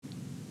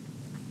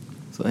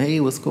So, hey,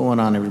 what's going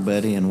on,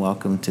 everybody, and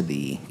welcome to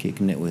the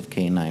Kicking It with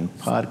K9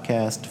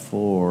 podcast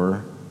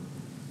for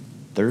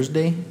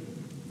Thursday,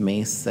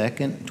 May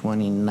 2nd,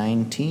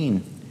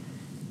 2019.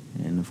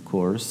 And of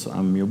course,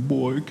 I'm your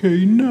boy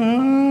K9.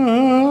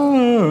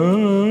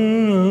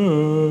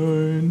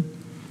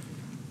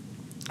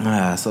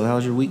 So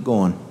how's your week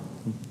going?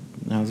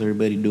 How's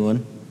everybody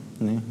doing?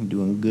 Yeah,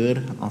 doing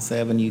good? All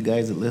 7 of you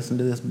guys that listen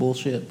to this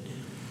bullshit?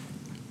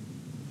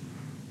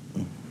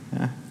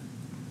 Huh?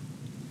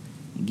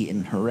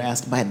 Getting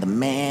harassed by the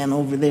man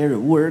over there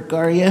at work,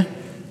 are you?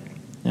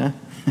 Yeah.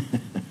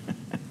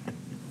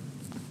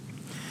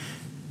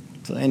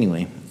 So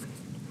anyway,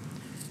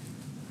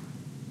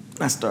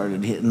 I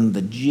started hitting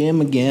the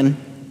gym again,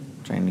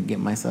 trying to get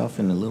myself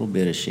in a little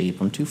bit of shape.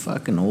 I'm too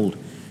fucking old.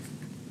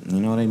 You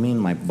know what I mean?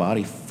 My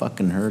body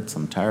fucking hurts.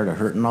 I'm tired of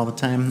hurting all the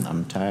time.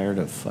 I'm tired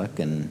of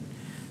fucking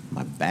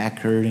my back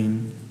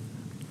hurting.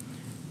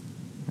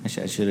 I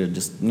should have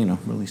just,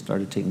 really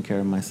started taking care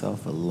of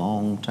myself a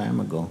long time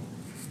ago.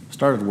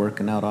 Started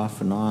working out off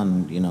and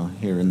on,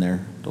 here and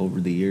there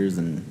over the years,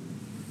 and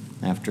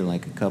after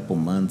like a couple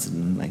months,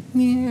 and like,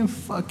 yeah,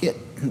 fuck it.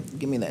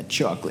 Give me that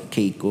chocolate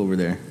cake over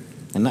there.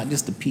 And not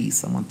just a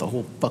piece, I want the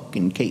whole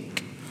fucking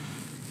cake.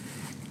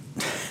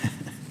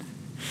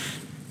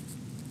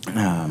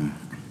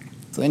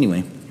 So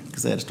anyway,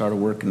 because I had started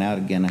working out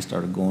again, I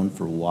started going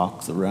for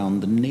walks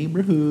around the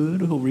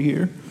neighborhood over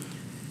here.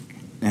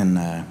 And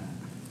the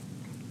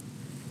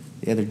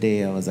other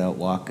day I was out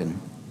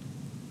walking,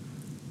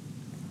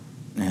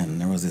 and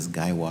there was this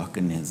guy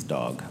walking his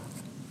dog.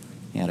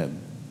 He had a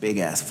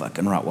big-ass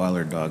fucking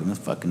Rottweiler dog, and this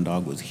fucking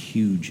dog was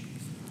huge.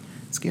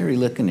 Scary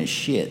looking as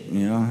shit,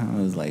 I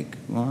was like,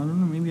 well, I don't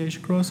know, maybe I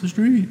should cross the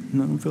street. I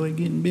don't feel like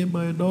getting bit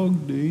by a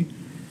dog today.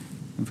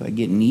 If I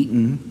get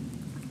eaten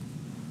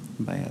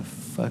by a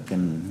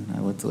fucking,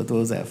 what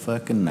was that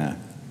fucking, that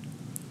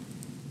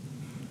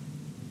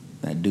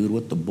dude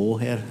with the bull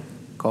head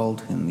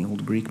called in the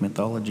old Greek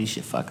mythology?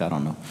 Shit, fuck, I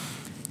don't know.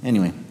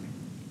 Anyway,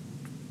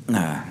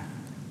 the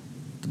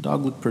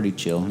dog looked pretty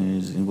chill.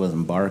 He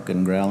wasn't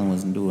barking, growling,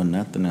 wasn't doing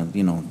nothing,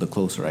 the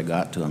closer I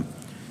got to him.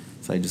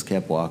 So I just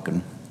kept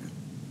walking.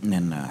 And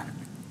then I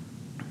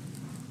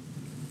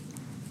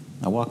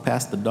walked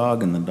past the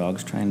dog, and the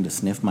dog's trying to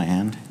sniff my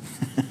hand.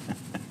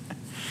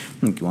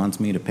 He wants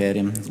me to pet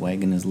him. He's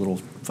wagging his little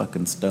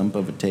fucking stump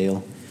of a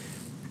tail.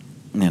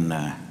 And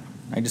I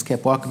just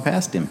kept walking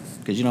past him.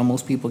 Because,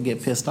 most people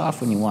get pissed off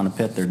when you want to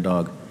pet their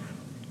dog.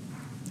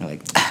 They're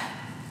like,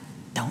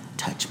 don't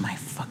touch my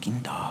fucking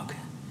dog.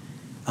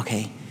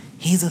 Okay?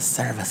 He's a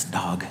service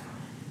dog.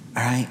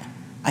 All right?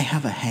 I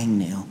have a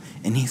hangnail,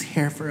 and he's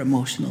here for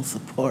emotional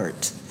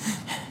support.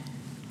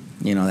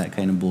 That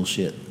kind of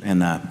bullshit.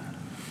 And I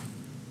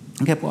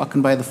kept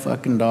walking by the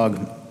fucking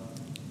dog,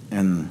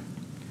 and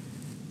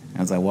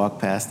as I walked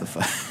past the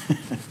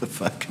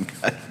fucking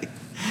guy,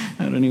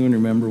 I don't even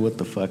remember what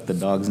the fuck the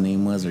dog's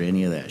name was or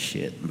any of that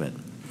shit, but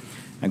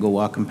I go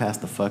walking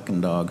past the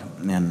fucking dog,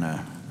 and the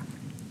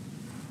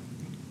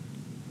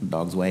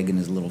dog's wagging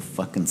his little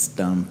fucking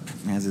stump,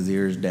 has his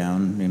ears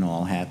down,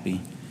 all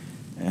happy,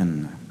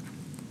 and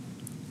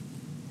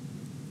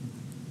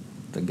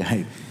the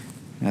guy,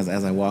 as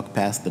I walk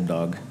past the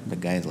dog, the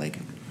guy's like,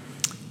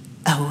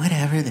 oh,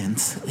 whatever then,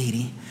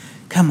 sweetie.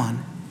 Come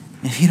on.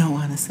 If you don't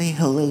want to say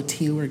hello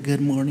to you or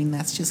good morning,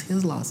 that's just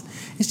his loss.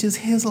 It's just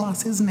his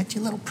loss, isn't it,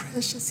 you little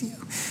precious you?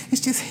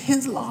 It's just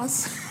his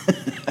loss.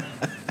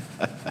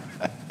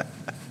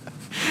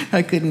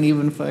 I couldn't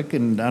even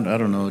fucking, I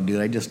don't know, dude.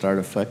 I just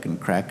started fucking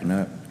cracking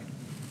up.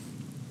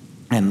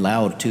 And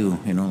loud, too,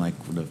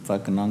 like with a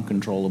fucking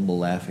uncontrollable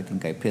laugh. I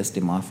think I pissed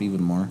him off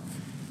even more.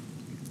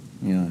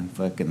 He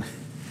fucking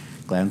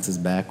glances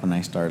back when I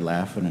start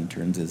laughing and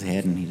turns his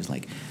head, and he's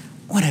like,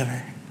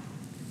 whatever.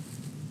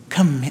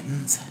 Come,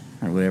 Mittens.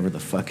 Or whatever the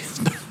fuck his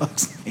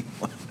dog's name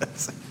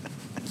was.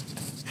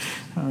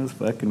 I was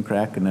fucking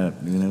cracking up.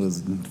 It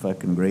was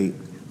fucking great.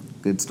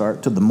 Good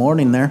start to the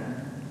morning there.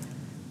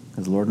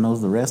 Because Lord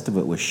knows the rest of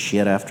it was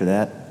shit after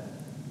that.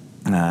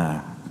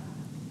 I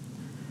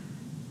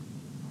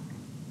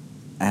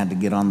had to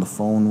get on the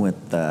phone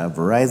with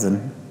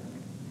Verizon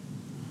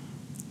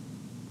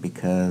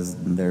because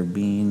they're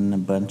being a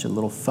bunch of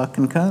little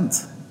fucking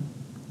cunts.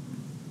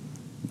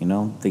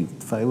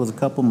 It was a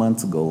couple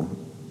months ago,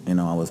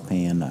 I was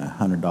paying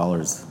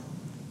 $100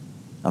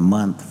 a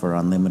month for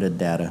unlimited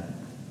data.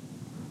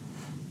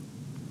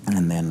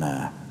 And then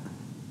the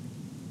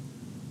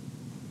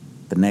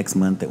next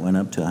month it went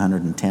up to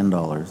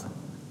 $110.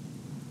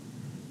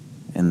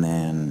 And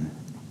then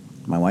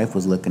my wife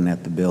was looking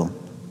at the bill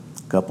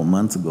a couple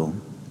months ago.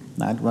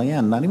 Not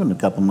even a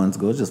couple months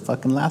ago, it was just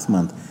fucking last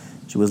month.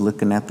 She was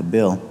looking at the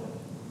bill,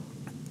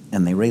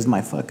 and they raised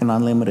my fucking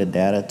unlimited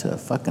data to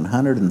fucking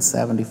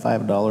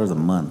 $175 a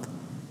month.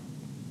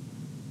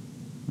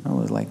 I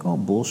was like, oh,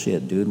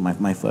 bullshit, dude.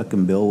 My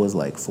fucking bill was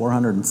like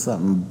 $400 and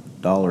something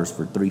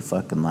for 3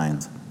 fucking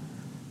lines.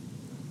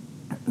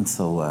 And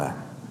so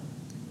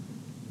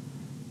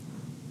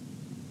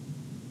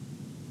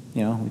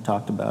We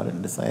talked about it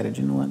and decided,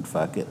 you know what,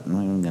 fuck it. We're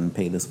going to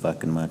pay this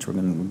fucking much. We're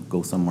going to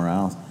go somewhere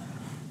else.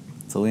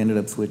 So we ended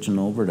up switching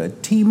over to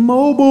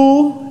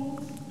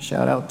T-Mobile.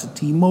 Shout out to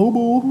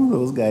T-Mobile.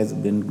 Those guys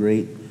have been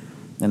great.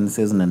 And this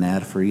isn't an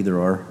ad for either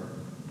or.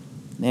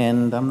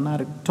 And I'm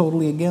not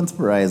totally against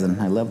Verizon.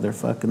 I love their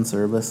fucking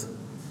service.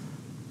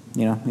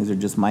 These are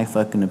just my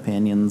fucking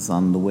opinions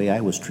on the way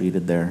I was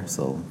treated there.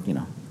 So,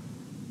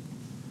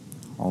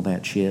 all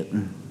that shit.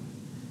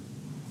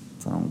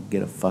 So I don't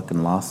get a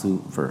fucking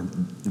lawsuit for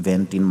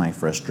venting my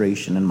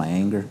frustration and my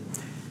anger.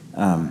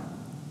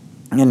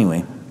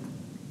 Anyway,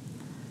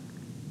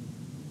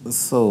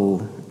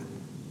 so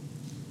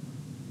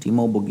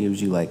T-Mobile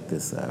gives you like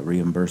this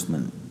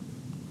reimbursement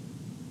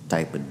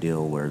type of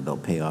deal where they'll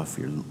pay off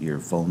your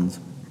phones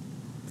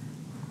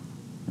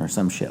or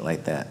some shit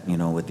like that,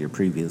 with your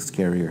previous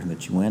carrier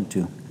that you went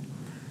to.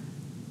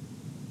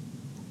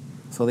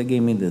 So they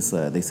gave me this,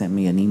 they sent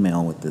me an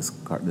email with this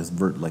card,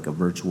 like a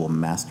virtual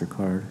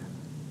MasterCard.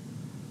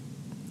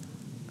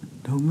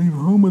 Don't leave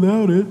home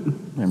without it.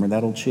 Remember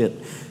that old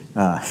shit?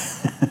 That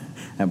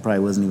probably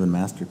wasn't even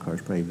MasterCard,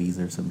 it's probably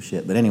Visa or some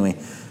shit. But anyway,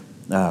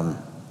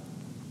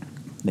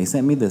 they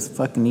sent me this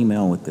fucking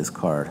email with this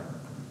card.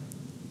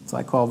 So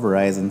I call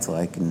Verizon so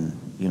I can,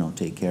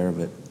 take care of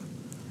it.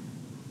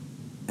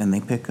 And they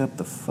pick up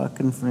the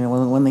fucking,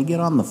 when they get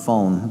on the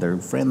phone, they're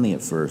friendly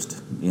at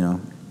first, Yeah,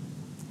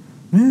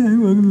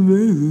 welcome to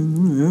Verizon, I'm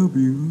going to help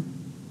you.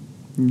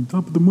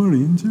 Top of the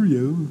morning,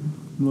 Cheerio,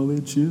 and all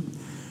that shit.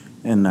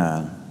 And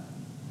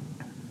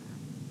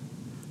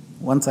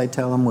once I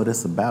tell them what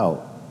it's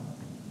about,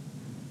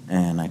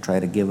 and I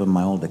try to give them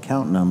my old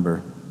account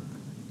number,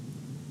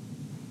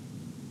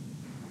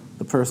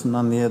 the person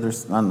on the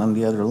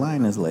other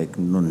line is like,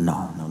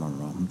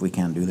 no, we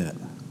can't do that.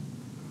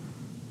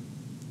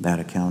 That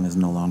account is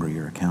no longer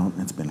your account.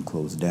 It's been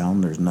closed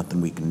down. There's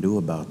nothing we can do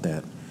about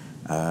that.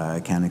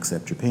 I can't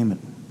accept your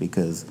payment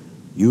because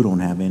you don't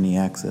have any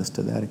access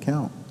to that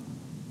account.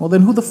 Well,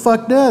 then who the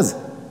fuck does?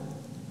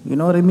 You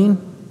know what I mean?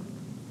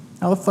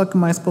 How the fuck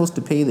am I supposed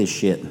to pay this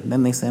shit?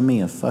 Then they send me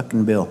a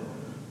fucking bill.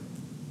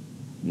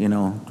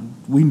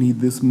 We need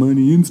this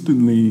money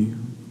instantly,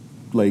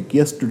 like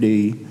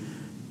yesterday.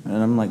 And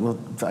I'm like, well,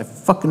 I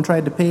fucking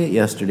tried to pay it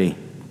yesterday.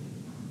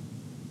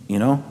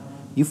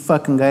 You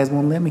fucking guys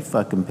won't let me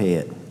fucking pay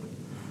it.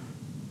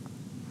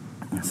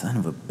 Son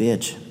of a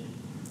bitch.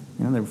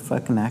 They're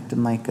fucking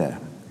acting like a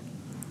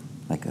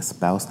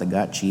spouse that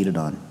got cheated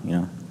on,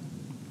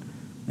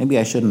 Maybe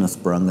I shouldn't have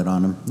sprung it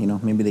on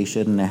them, Maybe they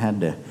shouldn't have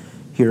had to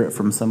hear it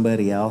from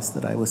somebody else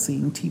that I was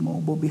seeing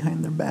T-Mobile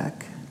behind their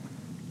back.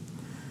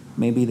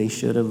 Maybe they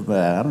should have,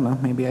 I don't know,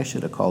 maybe I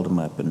should have called them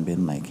up and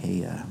been like,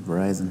 hey,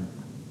 Verizon,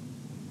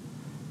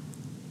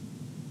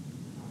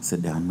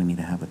 sit down, we need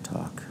to have a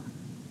talk.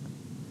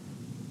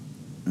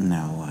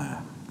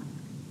 Now,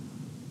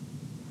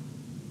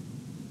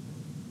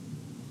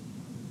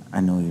 I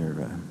know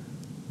you're a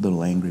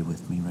little angry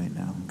with me right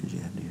now because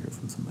you had to hear it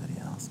from somebody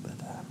else, but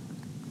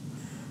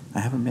I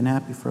haven't been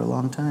happy for a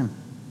long time.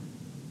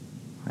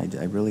 I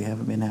really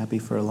haven't been happy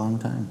for a long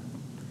time.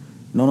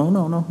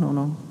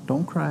 No.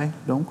 Don't cry.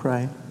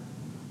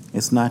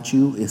 It's not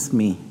you, it's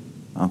me,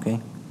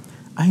 okay?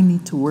 I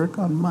need to work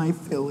on my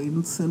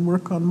feelings and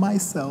work on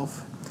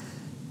myself.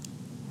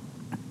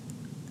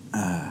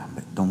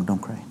 But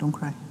don't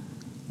cry.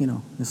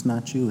 It's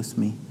not you, it's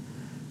me.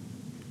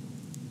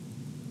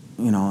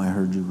 I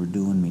heard you were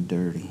doing me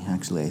dirty.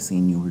 Actually, I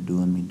seen you were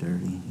doing me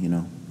dirty,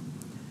 I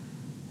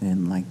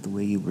didn't like the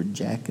way you were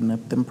jacking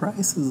up them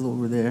prices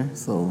over there,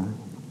 so,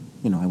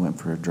 I went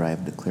for a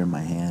drive to clear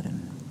my head,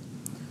 and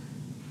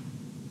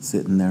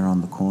sitting there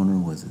on the corner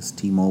was this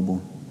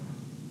T-Mobile,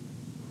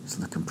 just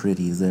looking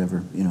pretty as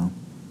ever, Their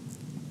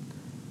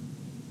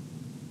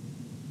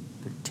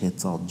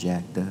tits all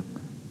jacked up,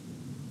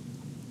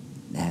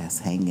 ass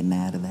hanging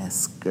out of that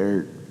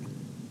skirt,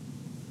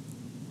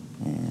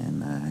 and,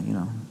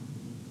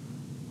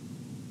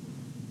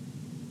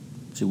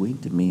 she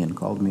winked at me and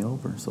called me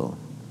over, so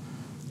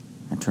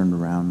I turned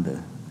around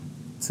to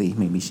see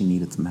maybe she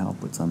needed some help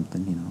with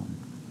something,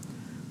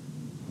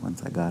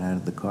 Once I got out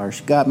of the car,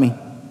 she got me.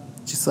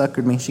 She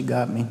suckered me, she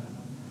got me.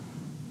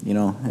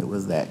 It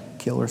was that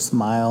killer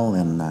smile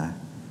and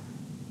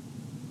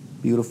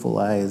beautiful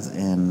eyes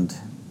and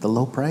the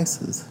low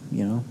prices,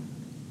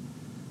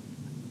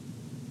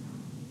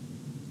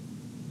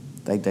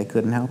 I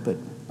couldn't help it.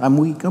 I'm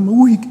a weak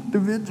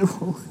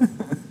individual.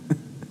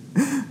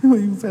 Will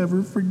you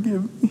ever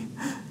forgive me?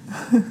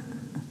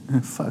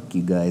 Fuck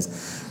you guys.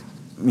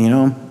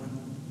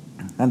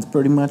 That's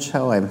pretty much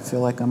how I feel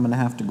like I'm going to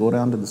have to go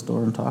down to the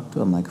store and talk to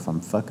them, like if I'm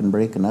fucking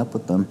breaking up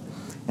with them,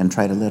 and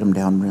try to let them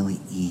down really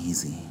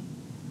easy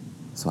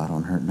so I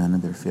don't hurt none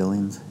of their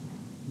feelings.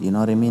 You know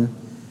what I mean?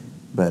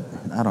 But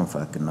I don't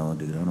fucking know,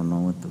 dude. I don't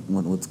know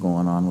what's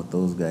going on with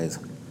those guys.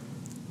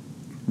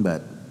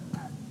 But,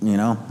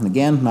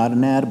 again, not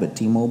an ad, but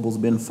T-Mobile's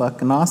been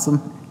fucking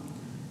awesome.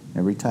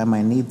 Every time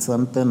I need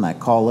something, I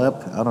call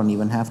up. I don't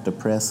even have to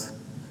press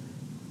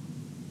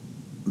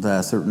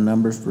the certain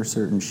numbers for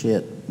certain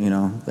shit. You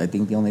know, I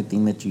think the only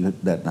thing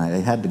that I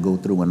had to go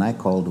through when I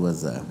called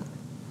was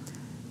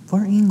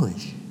for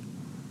English,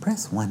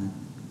 press 1.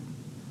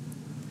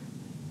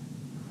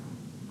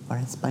 For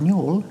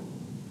Espanol,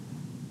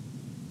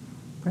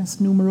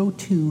 press numero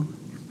 2.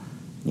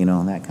 You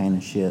know, that kind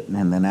of shit.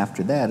 And then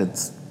after that,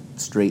 it's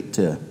straight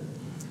to,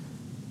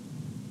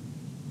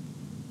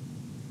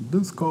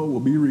 this call will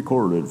be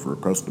recorded for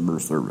customer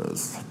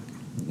service.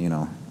 You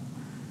know,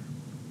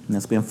 and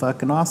it's been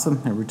fucking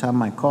awesome. Every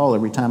time I call,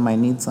 every time I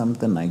need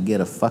something, I get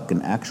a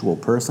fucking actual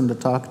person to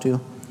talk to.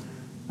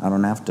 I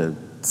don't have to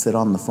sit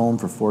on the phone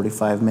for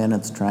 45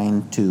 minutes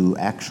trying to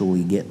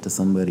actually get to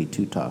somebody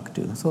to talk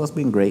to. So it's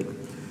been great.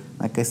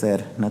 Like I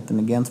said, nothing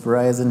against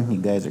Verizon. You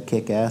guys are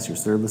kick-ass. Your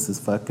service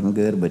is fucking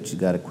good, but you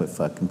gotta quit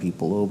fucking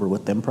people over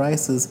with them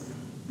prices.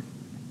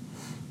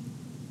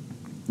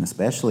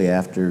 Especially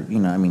after, you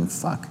know, I mean,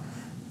 fuck.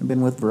 I've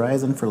been with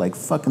Verizon for like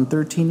fucking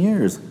 13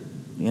 years,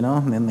 you know?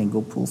 And then they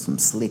go pull some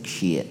slick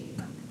shit.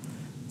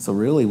 So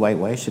really,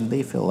 why should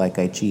they feel like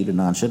I cheated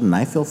on? Shouldn't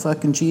I feel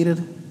fucking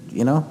cheated,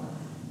 you know?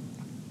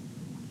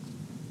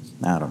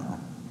 I don't know.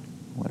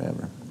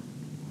 Whatever.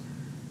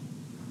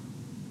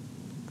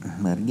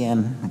 But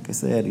again, like I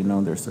said, you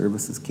know, their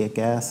service is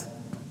kick-ass.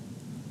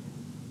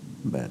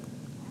 But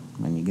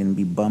when you're going to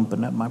be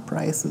bumping up my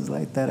prices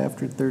like that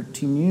after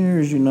 13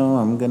 years, you know,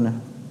 I'm going to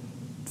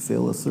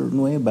feel a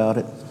certain way about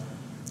it.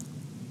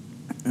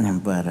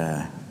 But,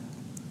 I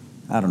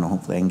don't know,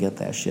 hopefully I can get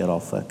that shit all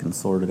fucking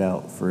sorted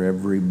out for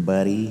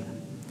everybody.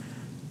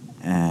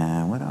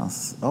 What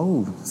else?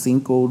 Oh,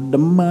 Cinco de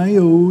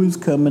Mayo is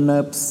coming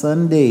up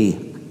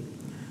Sunday.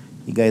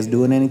 You guys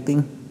doing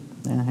anything?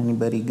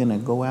 Anybody gonna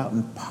go out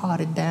and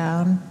pot it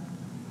down?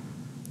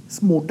 It's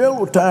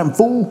Modelo time,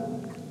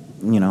 fool.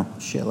 You know,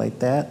 shit like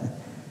that.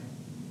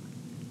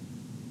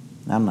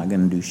 I'm not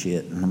gonna do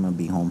shit. I'm gonna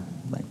be home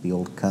like the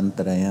old cunt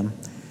that I am.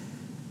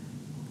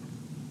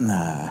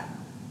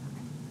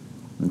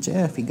 But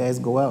yeah, if you guys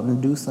go out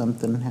and do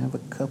something, have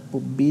a couple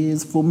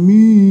beers for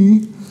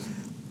me.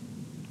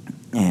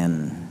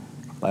 And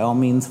by all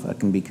means,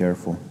 fucking be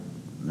careful.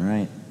 All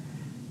right?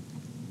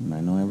 I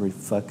know every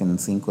fucking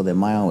Cinco de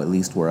Mayo, at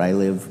least where I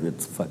live,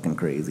 it's fucking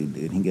crazy,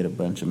 dude. You get a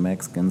bunch of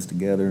Mexicans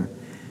together,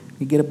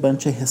 you get a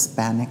bunch of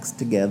Hispanics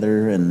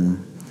together,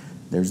 and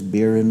there's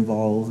beer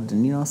involved,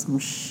 and you know, some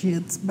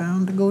shit's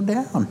bound to go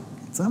down.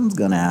 Something's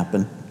gonna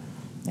happen,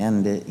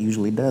 and it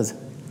usually does.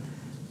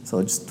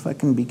 So just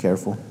fucking be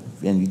careful.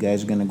 And you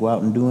guys are gonna go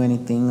out and do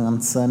anything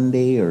on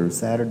Sunday or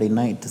Saturday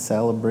night to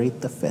celebrate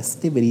the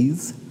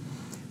festivities,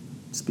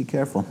 just be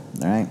careful,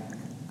 all right?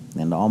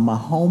 And all my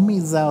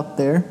homies out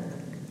there,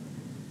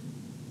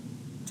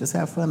 just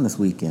have fun this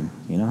weekend,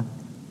 you know?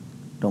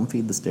 Don't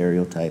feed the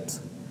stereotypes.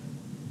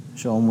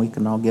 Show them we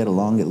can all get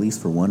along at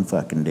least for one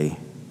fucking day.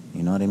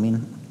 You know what I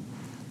mean?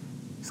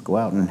 Just go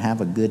out and have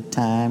a good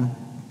time.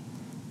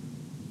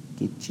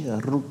 Get you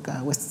a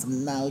ruca with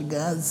some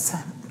nalgas.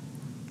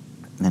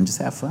 And just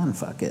have fun,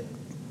 fuck it.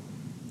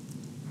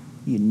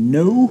 You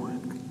know?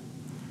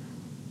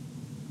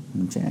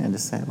 And yeah,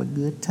 just have a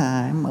good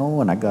time.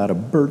 Oh, and I got a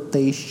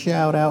birthday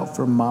shout out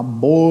from my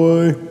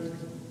boy.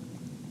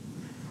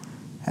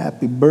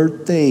 Happy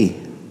birthday,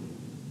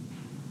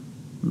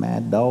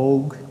 Mad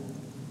Dog,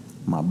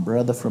 my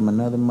brother from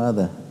another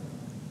mother.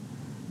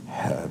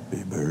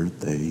 Happy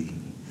birthday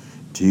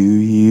to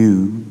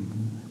you.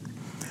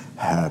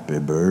 Happy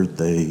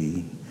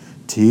birthday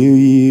to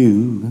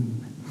you.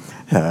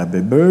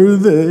 Happy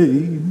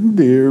birthday,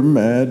 dear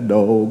Mad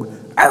Dog.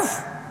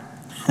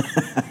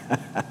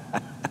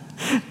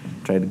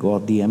 Tried to go all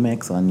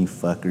DMX on you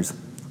fuckers.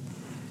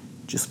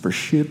 Just for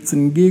shits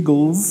and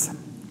giggles.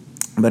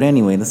 But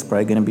anyway, this is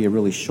probably going to be a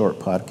really short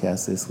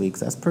podcast this week.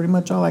 So that's pretty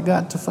much all I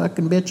got to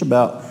fucking bitch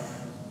about.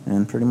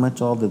 And pretty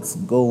much all that's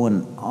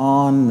going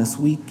on this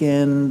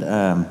weekend.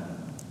 I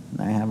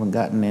haven't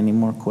gotten any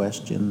more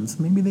questions.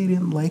 Maybe they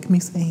didn't like me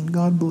saying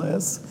God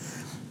bless.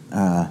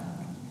 I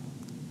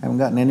haven't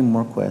gotten any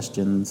more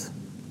questions.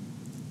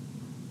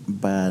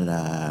 But,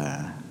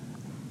 yeah,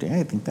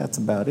 I think that's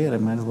about it. I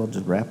might as well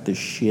just wrap this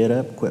shit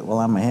up, quit while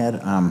I'm ahead.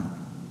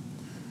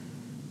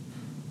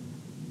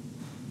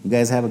 You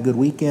guys have a good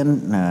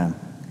weekend.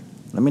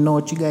 Let me know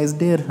what you guys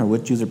did or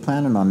what you are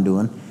planning on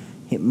doing.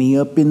 Hit me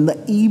up in the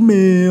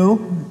email.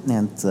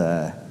 That's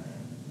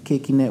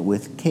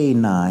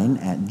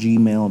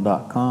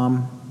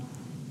kickingitwithk9@gmail.com.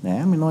 Yeah,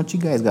 let me know what you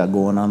guys got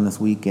going on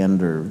this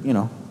weekend, or, you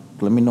know,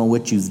 let me know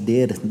what you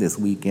did this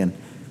weekend.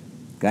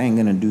 I ain't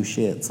gonna do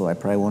shit, so I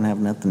probably won't have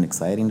nothing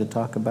exciting to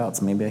talk about,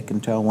 so maybe I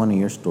can tell one of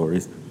your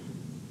stories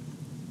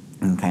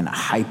and kind of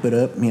hype it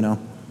up, you know.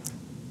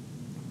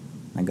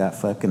 I got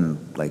fucking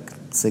like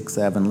 6,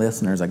 7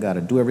 listeners. I got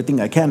to do everything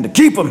I can to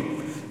keep them.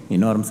 You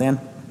know what I'm saying?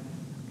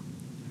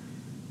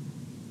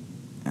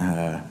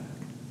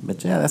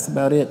 But yeah, that's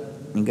about it.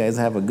 You guys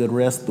have a good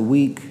rest of the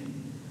week.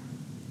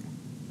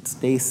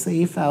 Stay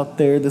safe out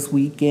there this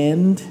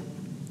weekend.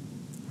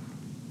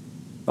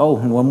 Oh,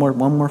 and one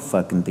more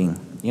fucking thing.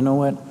 You know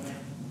what?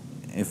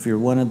 If you're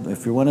one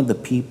of the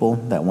people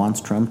that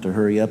wants Trump to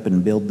hurry up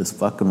and build this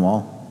fucking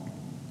wall,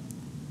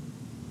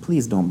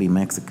 Please don't be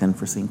Mexican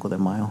for Cinco de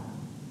Mayo.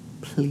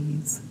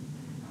 Please.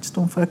 Just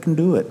don't fucking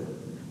do it.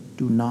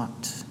 Do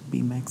not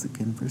be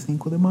Mexican for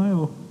Cinco de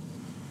Mayo.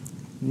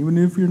 Even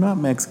if you're not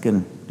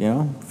Mexican,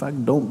 fuck,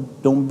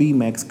 don't be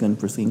Mexican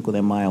for Cinco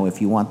de Mayo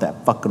if you want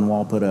that fucking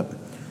wall put up.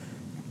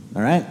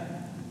 All right?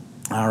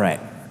 All right.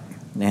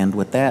 And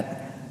with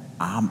that,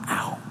 I'm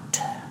out.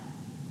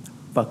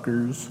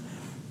 Fuckers.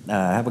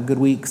 Have a good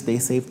week. Stay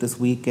safe this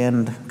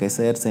weekend. Like I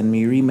said, send me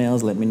your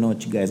emails. Let me know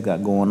what you guys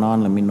got going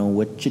on. Let me know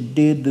what you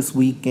did this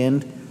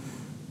weekend.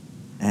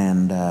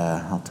 And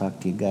I'll talk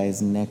to you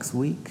guys next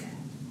week.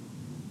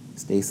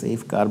 Stay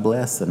safe. God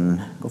bless.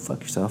 And go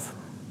fuck yourself.